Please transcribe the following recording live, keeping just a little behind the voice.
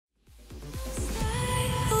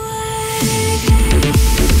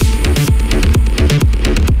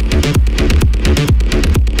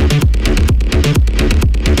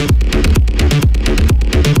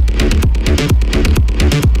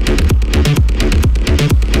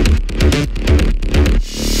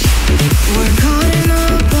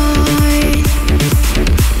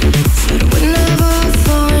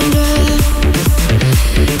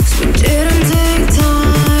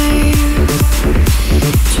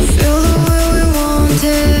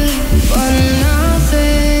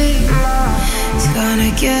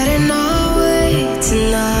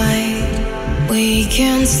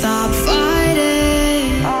can't stop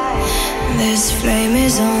fighting. This flame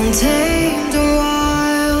is untamed and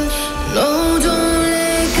wild. No, don't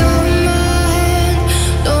let go of my hand.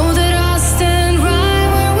 Know that I stand right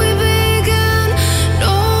where we began.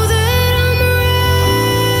 Know that I'm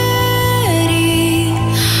ready.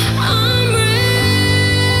 I'm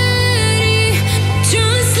ready.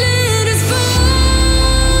 Just let us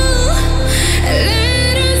fall.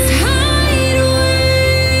 Let us hide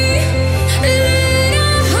away. Let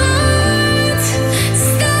our hearts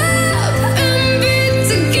stop and beat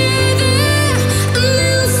together. And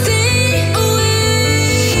they'll stay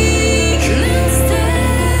awake. They'll stay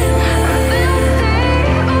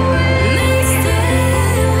awake. They'll stay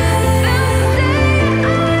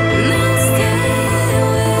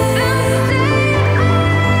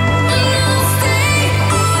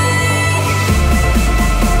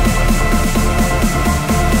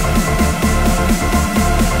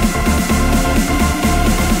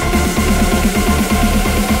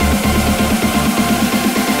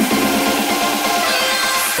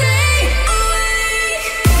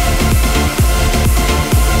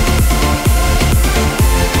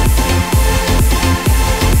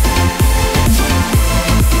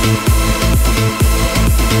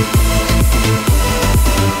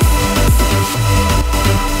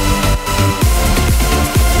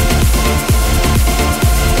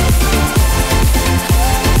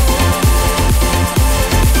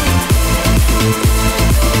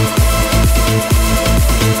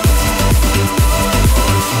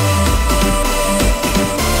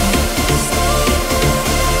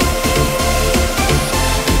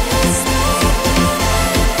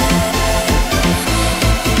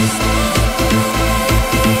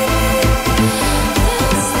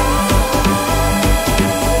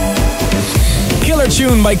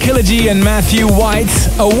Tune by Killogy and Matthew White.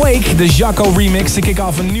 Awake, the Jakko remix to kick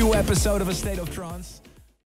off a new episode of A State of Trance.